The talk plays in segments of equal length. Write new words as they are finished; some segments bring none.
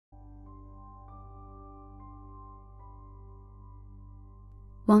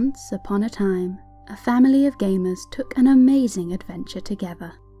Once upon a time, a family of gamers took an amazing adventure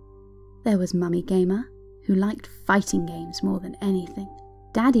together. There was Mummy Gamer, who liked fighting games more than anything,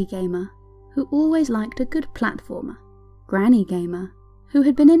 Daddy Gamer, who always liked a good platformer, Granny Gamer, who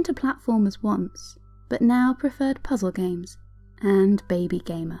had been into platformers once, but now preferred puzzle games, and Baby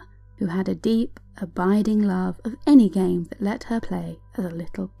Gamer, who had a deep, abiding love of any game that let her play as a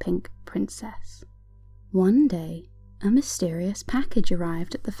little pink princess. One day, a mysterious package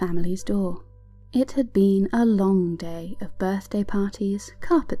arrived at the family's door. It had been a long day of birthday parties,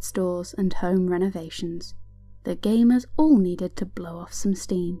 carpet stores, and home renovations. The gamers all needed to blow off some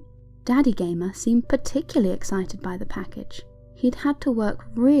steam. Daddy Gamer seemed particularly excited by the package. He'd had to work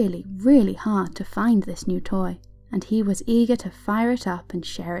really hard to find this new toy, and he was eager to fire it up and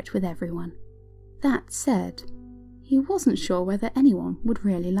share it with everyone. That said, he wasn't sure whether anyone would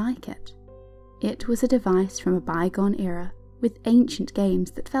really like it. It was a device from a bygone era, with ancient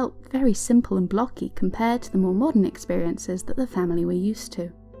games that felt very simple and blocky compared to the more modern experiences that the family were used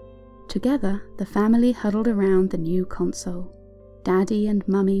to. Together, the family huddled around the new console. Daddy and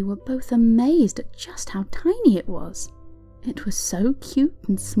Mummy were both amazed at just how tiny it was. It was so cute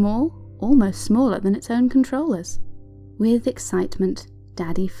and small, almost smaller than its own controllers. With excitement,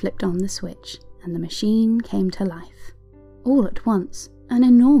 Daddy flipped on the switch, and the machine came to life. All at once, an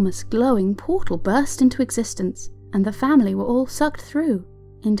enormous glowing portal burst into existence, and the family were all sucked through,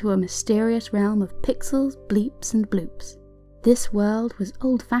 into a mysterious realm of pixels, bleeps and bloops. This world was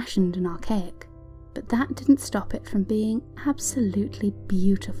old-fashioned and archaic, but that didn't stop it from being absolutely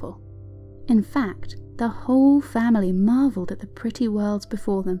beautiful. In fact, the whole family marvelled at the pretty worlds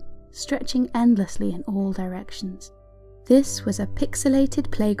before them, stretching endlessly in all directions. This was a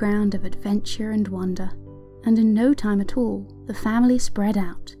pixelated playground of adventure and wonder, and in no time at all, the family spread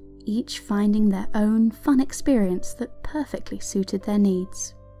out, each finding their own fun experience that perfectly suited their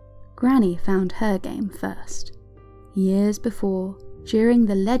needs. Granny found her game first. Years before, during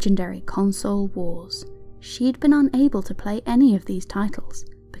the legendary console wars, she'd been unable to play any of these titles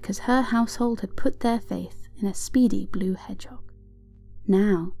because her household had put their faith in a speedy blue hedgehog.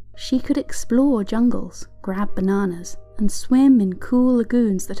 Now, she could explore jungles, grab bananas, and swim in cool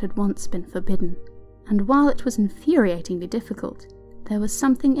lagoons that had once been forbidden. And while it was infuriatingly difficult, there was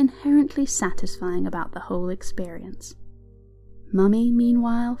something inherently satisfying about the whole experience. Mummy,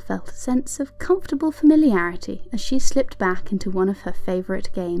 meanwhile, felt a sense of comfortable familiarity as she slipped back into one of her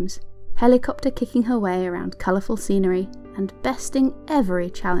favourite games, helicopter kicking her way around colourful scenery and besting every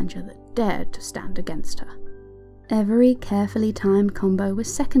challenger that dared to stand against her. Every carefully timed combo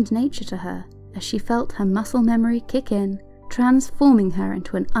was second nature to her as she felt her muscle memory kick in, transforming her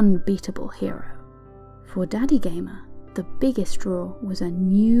into an unbeatable hero. For Daddy Gamer, the biggest draw was a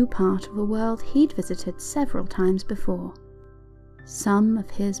new part of a world he'd visited several times before. Some of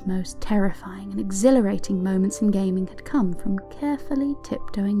his most terrifying and exhilarating moments in gaming had come from carefully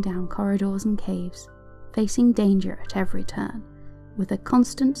tiptoeing down corridors and caves, facing danger at every turn, with a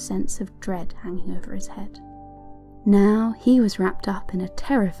constant sense of dread hanging over his head. Now he was wrapped up in a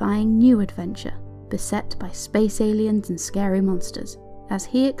terrifying new adventure, beset by space aliens and scary monsters, as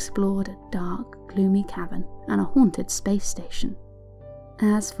he explored a dark, gloomy cavern and a haunted space station.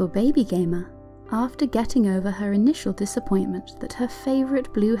 As for Baby Gamer, after getting over her initial disappointment that her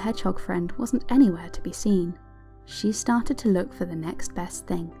favourite blue hedgehog friend wasn't anywhere to be seen, she started to look for the next best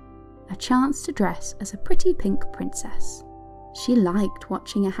thing, a chance to dress as a pretty pink princess. She liked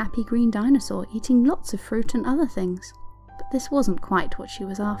watching a happy green dinosaur eating lots of fruit and other things, but this wasn't quite what she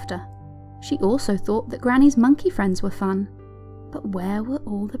was after. She also thought that Granny's monkey friends were fun, but where were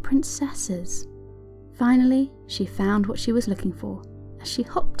all the princesses? Finally, she found what she was looking for, as she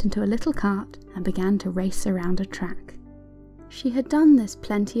hopped into a little cart and began to race around a track. She had done this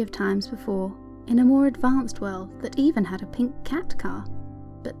plenty of times before, in a more advanced world that even had a pink cat car,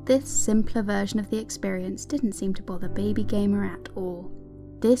 but this simpler version of the experience didn't seem to bother Baby Gamer at all.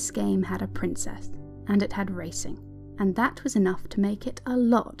 This game had a princess, and it had racing, and that was enough to make it a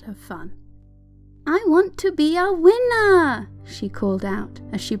lot of fun. "I want to be a winner!" she called out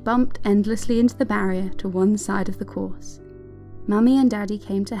as she bumped endlessly into the barrier to one side of the course. Mummy and Daddy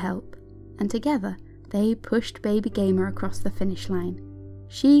came to help, and together they pushed Baby Gamer across the finish line.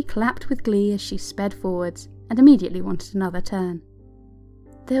 She clapped with glee as she sped forwards and immediately wanted another turn.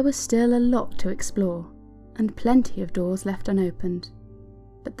 There was still a lot to explore, and plenty of doors left unopened,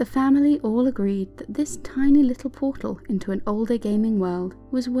 but the family all agreed that this tiny little portal into an older gaming world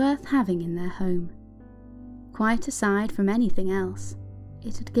was worth having in their home. Quite aside from anything else,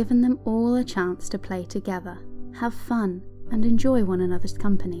 it had given them all a chance to play together, have fun, and enjoy one another's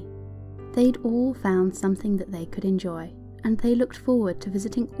company. They'd all found something that they could enjoy, and they looked forward to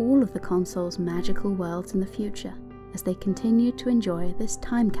visiting all of the console's magical worlds in the future as they continued to enjoy this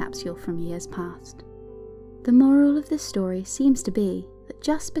time capsule from years past. The moral of this story seems to be that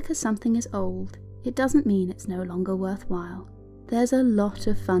just because something is old, it doesn't mean it's no longer worthwhile. There's a lot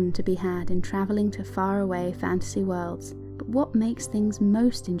of fun to be had in travelling to faraway fantasy worlds, but what makes things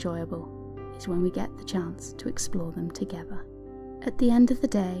most enjoyable is when we get the chance to explore them together. At the end of the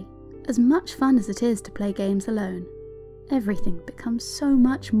day, as much fun as it is to play games alone, everything becomes so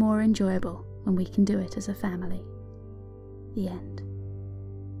much more enjoyable when we can do it as a family. The end.